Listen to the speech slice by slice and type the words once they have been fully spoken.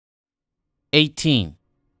18.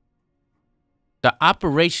 The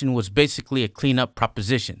operation was basically a cleanup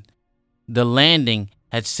proposition. The landing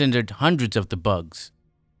had cindered hundreds of the bugs.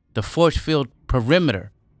 The force field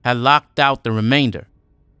perimeter had locked out the remainder.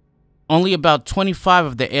 Only about 25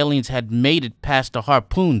 of the aliens had made it past the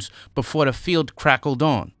harpoons before the field crackled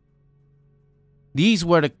on. These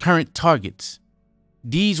were the current targets.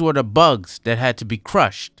 These were the bugs that had to be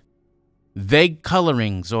crushed. Vague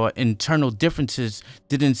colorings or internal differences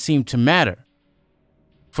didn't seem to matter.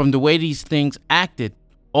 From the way these things acted,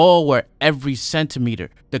 all were every centimeter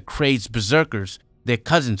the crazed berserkers their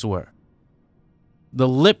cousins were. The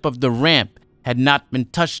lip of the ramp had not been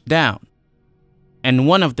touched down, and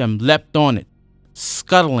one of them leapt on it,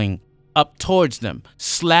 scuttling up towards them,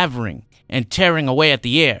 slavering and tearing away at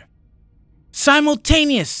the air.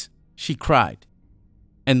 "Simultaneous!" she cried,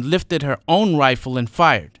 and lifted her own rifle and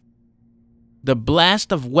fired. The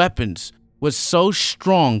blast of weapons was so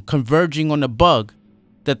strong, converging on the bug,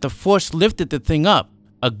 that the force lifted the thing up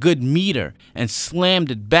a good meter and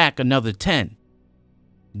slammed it back another 10.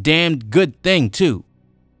 Damned good thing, too.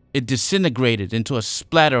 It disintegrated into a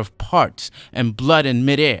splatter of parts and blood in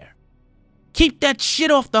midair. "Keep that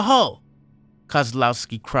shit off the hull!"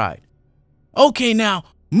 Kozlowski cried. "Okay now,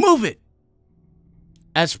 move it!"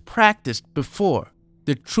 As practiced before,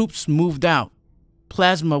 the troops moved out,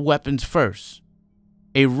 plasma weapons first.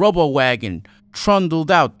 A robo-wagon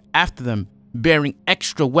trundled out after them, bearing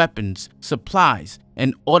extra weapons, supplies,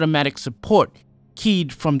 and automatic support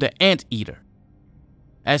keyed from the anteater.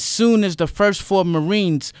 As soon as the first 4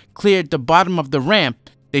 Marines cleared the bottom of the ramp,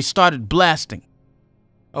 they started blasting.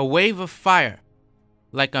 A wave of fire,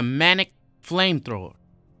 like a manic flamethrower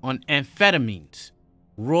on amphetamines,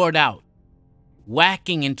 roared out,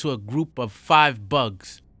 whacking into a group of 5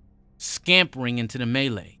 bugs, scampering into the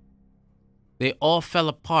melee. They all fell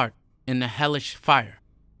apart in the hellish fire.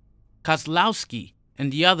 Kozlowski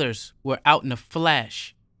and the others were out in a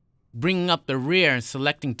flash, bringing up the rear and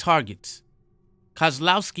selecting targets.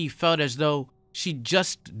 Kozlowski felt as though she'd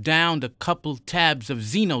just downed a couple tabs of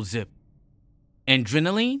Xenozip.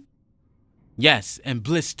 Adrenaline? Yes, and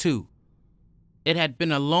bliss too. It had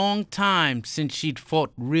been a long time since she'd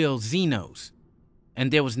fought real Xenos,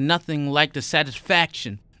 and there was nothing like the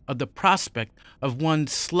satisfaction of the prospect of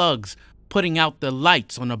one's slugs putting out the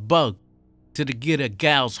lights on a bug to get a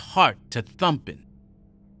gal's heart to thumping.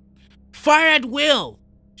 "Fire at will,"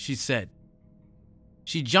 she said.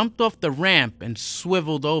 She jumped off the ramp and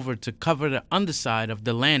swiveled over to cover the underside of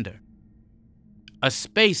the lander. A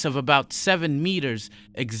space of about 7 meters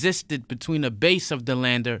existed between the base of the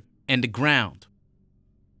lander and the ground.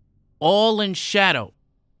 All in shadow.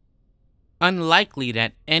 Unlikely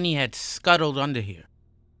that any had scuttled under here,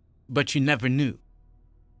 but you never knew.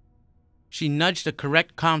 She nudged the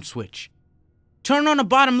correct comm switch. "Turn on the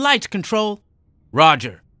bottom lights, Control."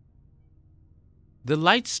 "Roger." The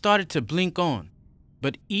lights started to blink on,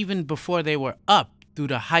 but even before they were up through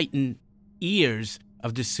the heightened ears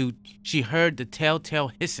of the suit, she heard the telltale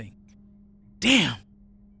hissing. "Damn!"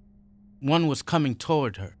 One was coming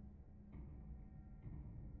toward her.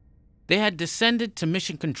 They had descended to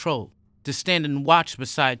Mission Control to stand and watch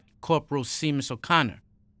beside Corporal Seamus O'Connor.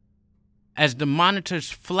 As the monitors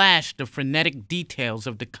flashed the frenetic details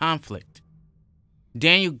of the conflict,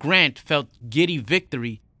 Daniel Grant felt giddy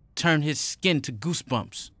victory turn his skin to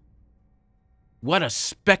goosebumps. What a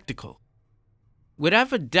spectacle!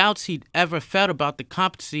 Whatever doubts he'd ever felt about the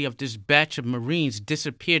competency of this batch of Marines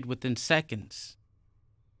disappeared within seconds.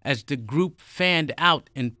 As the group fanned out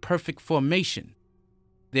in perfect formation,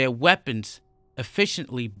 their weapons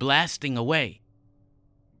efficiently blasting away.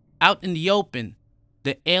 Out in the open,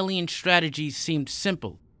 the alien strategy seemed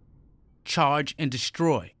simple: charge and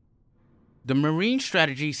destroy. The Marine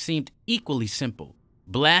strategy seemed equally simple: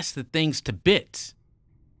 blast the things to bits.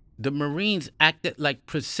 The Marines acted like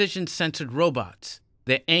precision-centered robots.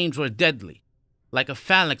 Their aims were deadly, like a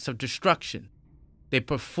phalanx of destruction. They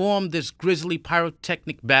performed this grisly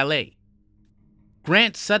pyrotechnic ballet.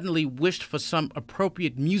 Grant suddenly wished for some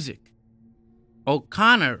appropriate music.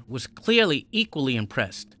 O'Connor was clearly equally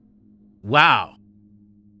impressed. "Wow."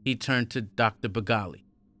 He turned to Dr. Bagali.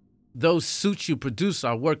 "Those suits you produce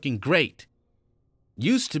are working great.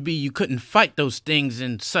 Used to be you couldn't fight those things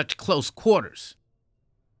in such close quarters."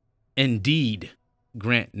 "Indeed,"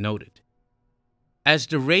 Grant noted. As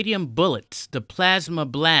the radium bullets, the plasma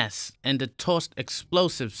blasts, and the tossed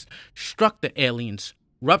explosives struck the aliens,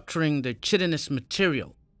 rupturing the chitinous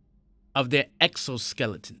material of their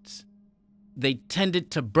exoskeletons, they tended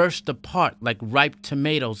to burst apart like ripe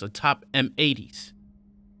tomatoes atop M80s.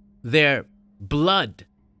 Their blood,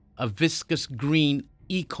 a viscous green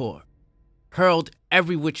ichor, hurled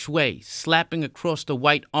every which way, slapping across the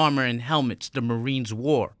white armor and helmets the Marines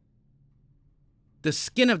wore. The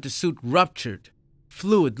skin of the suit ruptured,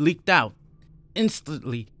 fluid leaked out,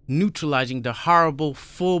 instantly neutralizing the horrible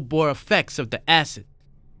full-bore effects of the acid.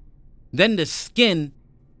 Then the skin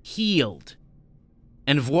healed,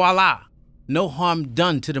 and voila, no harm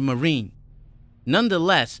done to the Marine.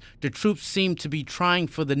 Nonetheless, the troops seemed to be trying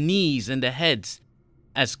for the knees and the heads,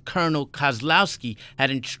 as Colonel Kozlowski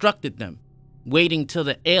had instructed them, waiting till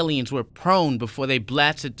the aliens were prone before they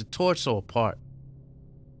blasted the torso apart.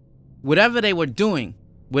 Whatever they were doing,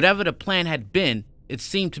 whatever the plan had been, it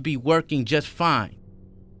seemed to be working just fine.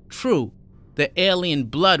 True, the alien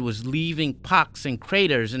blood was leaving pocks and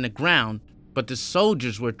craters in the ground, but the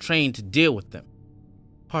soldiers were trained to deal with them.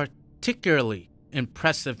 Particularly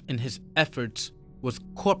impressive in his efforts was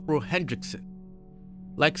Corporal Hendrickson.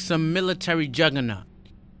 Like some military juggernaut,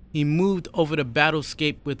 he moved over the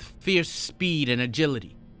battlescape with fierce speed and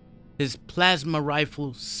agility, his plasma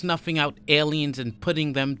rifle snuffing out aliens and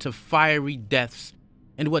putting them to fiery deaths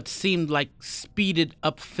in what seemed like speeded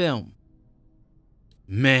up film.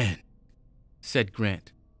 "Man," said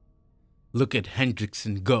Grant, "look at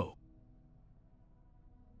Hendrickson go."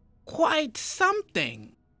 "Quite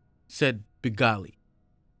something," said Bigali.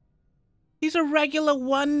 "He's a regular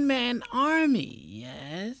one-man army,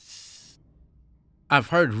 yes?" "I've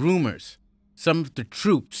heard rumors. Some of the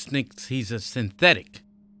troops think he's a synthetic,"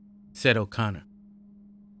 said O'Connor.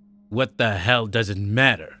 "What the hell does it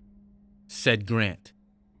matter?" said Grant.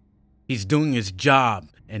 "He's doing his job,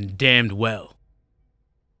 and damned well."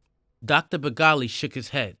 Dr. Bigali shook his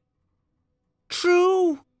head.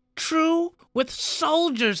 True. With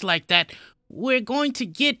soldiers like that, we're going to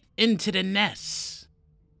get into the nests."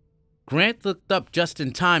 Grant looked up just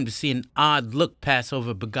in time to see an odd look pass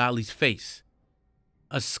over Bigali's face.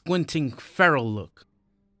 A squinting feral look,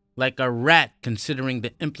 like a rat considering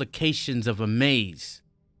the implications of a maze,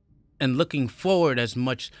 and looking forward as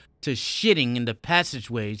much to shitting in the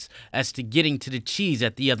passageways as to getting to the cheese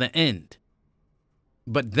at the other end.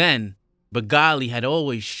 But then, Bigali had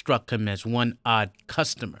always struck him as one odd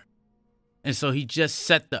customer, and so he just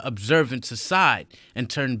set the observance aside and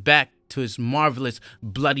turned back to his marvelous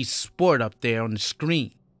bloody sport up there on the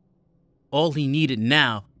screen. All he needed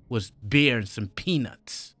now was beer and some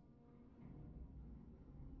peanuts.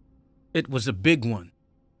 It was a big one.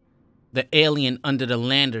 The alien under the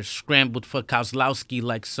lander scrambled for Kozlowski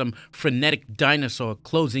like some frenetic dinosaur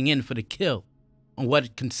closing in for the kill on what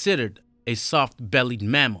it considered a soft-bellied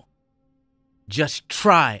mammal. "Just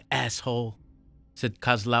try, asshole," said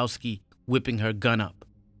Kozlowski, whipping her gun up.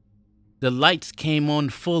 The lights came on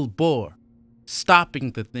full bore,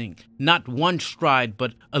 stopping the thing, not one stride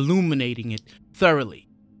but illuminating it thoroughly.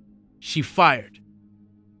 She fired.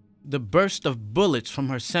 The burst of bullets from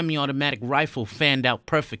her semi-automatic rifle fanned out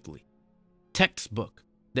perfectly. Textbook,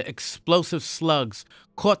 the explosive slugs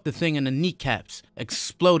caught the thing in the kneecaps,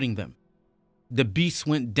 exploding them. The beast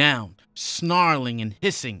went down, snarling and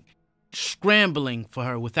hissing, scrambling for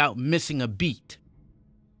her without missing a beat.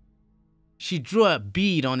 She drew a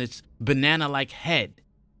bead on its banana-like head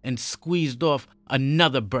and squeezed off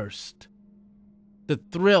another burst. The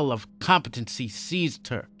thrill of competency seized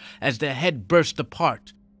her as the head burst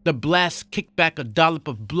apart. The blast kicked back a dollop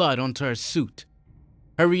of blood onto her suit.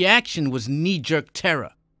 Her reaction was knee-jerk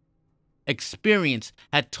terror. Experience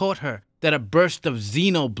had taught her that a burst of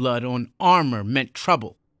xenoblood on armor meant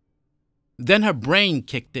trouble. Then her brain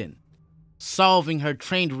kicked in, solving her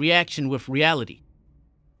trained reaction with reality.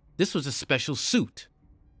 This was a special suit.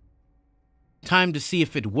 Time to see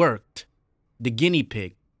if it worked. The guinea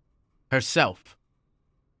pig. Herself.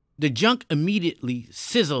 The junk immediately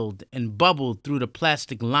sizzled and bubbled through the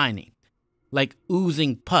plastic lining. Like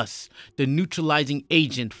oozing pus, the neutralizing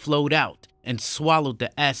agent flowed out and swallowed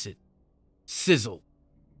the acid. Sizzle.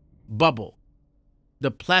 Bubble.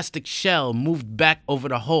 The plastic shell moved back over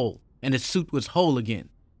the hole, and the suit was whole again.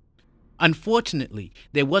 Unfortunately,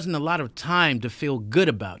 there wasn't a lot of time to feel good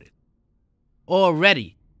about it.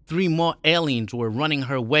 Already, 3 more aliens were running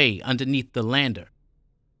her way underneath the lander.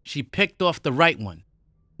 She picked off the right one.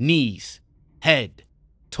 Knees, head,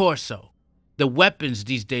 torso. The weapons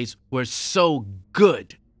these days were so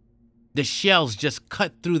good. The shells just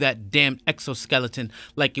cut through that damn exoskeleton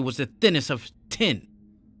like it was the thinnest of tin.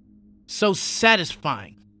 So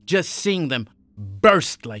satisfying just seeing them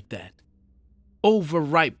burst like that.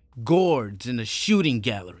 Overripe gourds in a shooting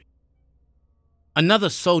gallery. Another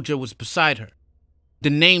soldier was beside her. The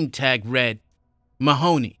name tag read,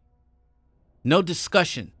 Mahoney. No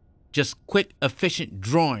discussion, just quick, efficient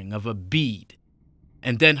drawing of a bead.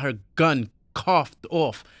 And then her gun coughed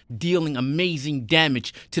off, dealing amazing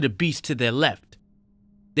damage to the beast to their left.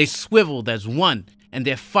 They swiveled as one, and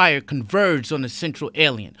their fire converged on the central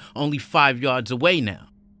alien, only 5 yards away now.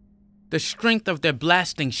 The strength of their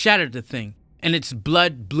blasting shattered the thing, and its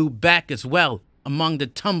blood blew back as well among the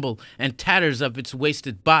tumble and tatters of its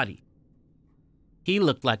wasted body. "He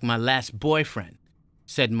looked like my last boyfriend,"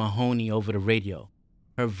 said Mahoney over the radio,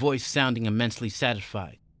 her voice sounding immensely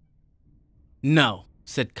satisfied. "No,"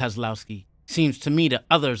 said Kozlowski. "Seems to me the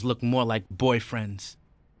others look more like boyfriends."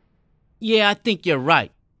 "Yeah, I think you're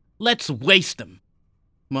right. Let's waste them."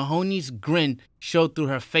 Mahoney's grin showed through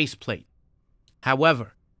her faceplate.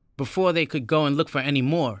 However, before they could go and look for any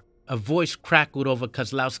more, a voice crackled over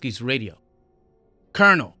Kozlowski's radio.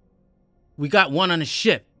 "Colonel, we got one on the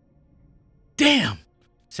ship." "Damn,"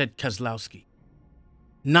 said Kozlowski.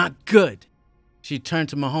 "Not good." She turned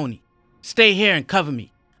to Mahoney. "Stay here and cover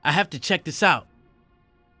me. I have to check this out."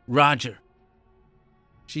 "Roger."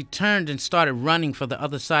 She turned and started running for the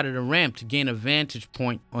other side of the ramp to gain a vantage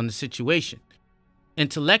point on the situation.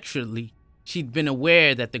 Intellectually, she'd been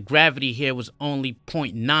aware that the gravity here was only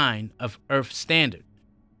 0.9 of Earth standard.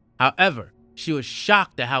 However, she was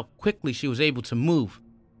shocked at how quickly she was able to move.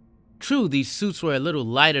 True, these suits were a little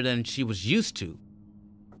lighter than she was used to.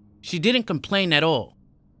 She didn't complain at all.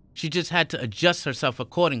 She just had to adjust herself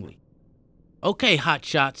accordingly. "Okay,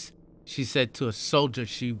 hotshots," she said to a soldier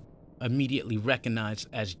she immediately recognized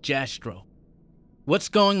as Jastro. "What's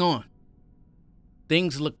going on?"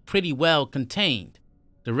 Things looked pretty well contained.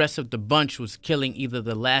 The rest of the bunch was killing either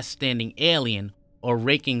the last standing alien or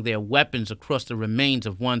raking their weapons across the remains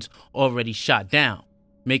of ones already shot down,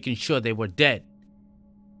 making sure they were dead.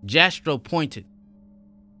 Jastro pointed.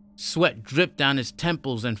 Sweat dripped down his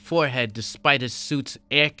temples and forehead despite his suit's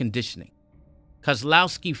air conditioning.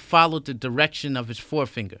 Kozlowski followed the direction of his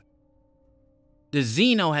forefinger. The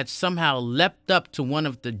Xeno had somehow leapt up to one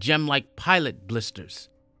of the gem-like pilot blisters.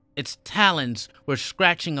 Its talons were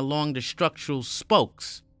scratching along the structural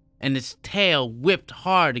spokes, and its tail whipped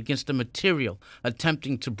hard against the material,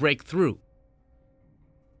 attempting to break through.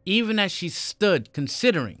 Even as she stood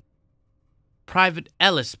considering, Private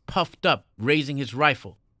Ellis puffed up, raising his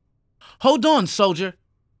rifle. "Hold on, soldier,"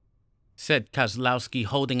 said Kozlowski,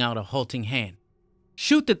 holding out a halting hand.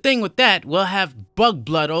 "Shoot the thing with that, we'll have bug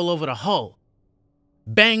blood all over the hull."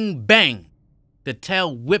 Bang, bang! The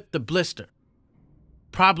tail whipped the blister,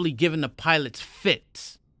 probably giving the pilots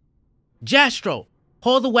fits. "Jastro,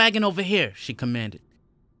 haul the wagon over here," she commanded.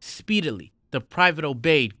 Speedily, the private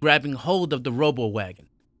obeyed, grabbing hold of the robo-wagon.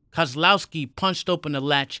 Kozlowski punched open the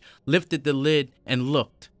latch, lifted the lid, and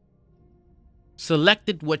looked.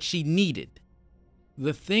 Selected what she needed.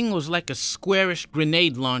 The thing was like a squarish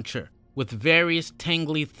grenade launcher with various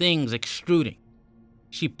tangly things extruding.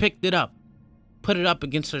 She picked it up, put it up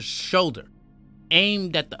against her shoulder,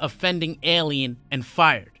 aimed at the offending alien, and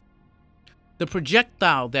fired. The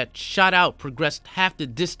projectile that shot out progressed half the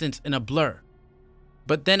distance in a blur,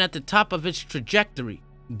 but then at the top of its trajectory,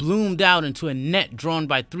 bloomed out into a net drawn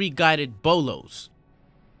by 3 guided bolos.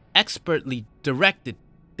 Expertly directed,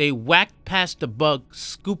 they whacked past the bug,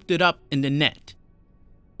 scooped it up in the net.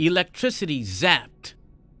 Electricity zapped.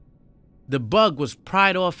 The bug was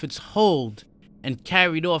pried off its hold and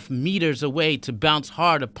carried off meters away to bounce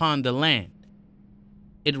hard upon the land.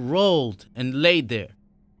 It rolled and lay there,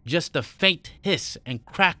 just a faint hiss and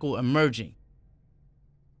crackle emerging.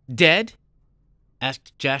 "Dead?"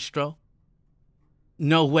 asked Jastro.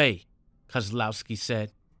 "No way," Kozlowski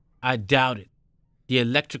said. "I doubt it. The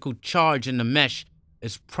electrical charge in the mesh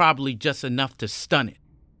is probably just enough to stun it."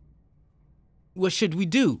 "What should we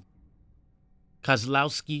do?"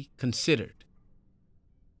 Kozlowski considered.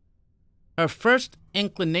 Her first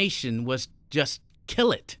inclination was just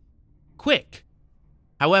kill it. Quick.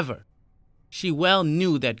 However, she well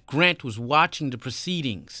knew that Grant was watching the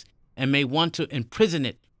proceedings and may want to imprison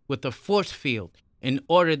it with a force field in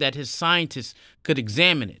order that his scientists could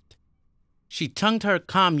examine it. She tongued her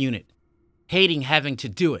comm unit, hating having to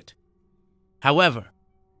do it. However,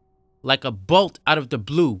 like a bolt out of the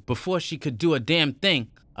blue, before she could do a damn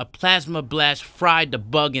thing, a plasma blast fried the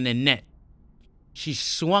bug in the net. She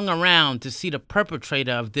swung around to see the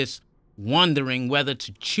perpetrator of this, wondering whether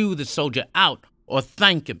to chew the soldier out or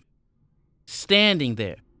thank him. Standing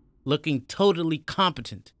there, looking totally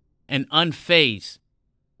competent and unfazed,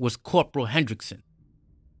 was Corporal Hendrickson.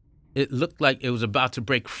 "It looked like it was about to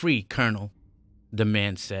break free, Colonel," the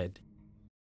man said.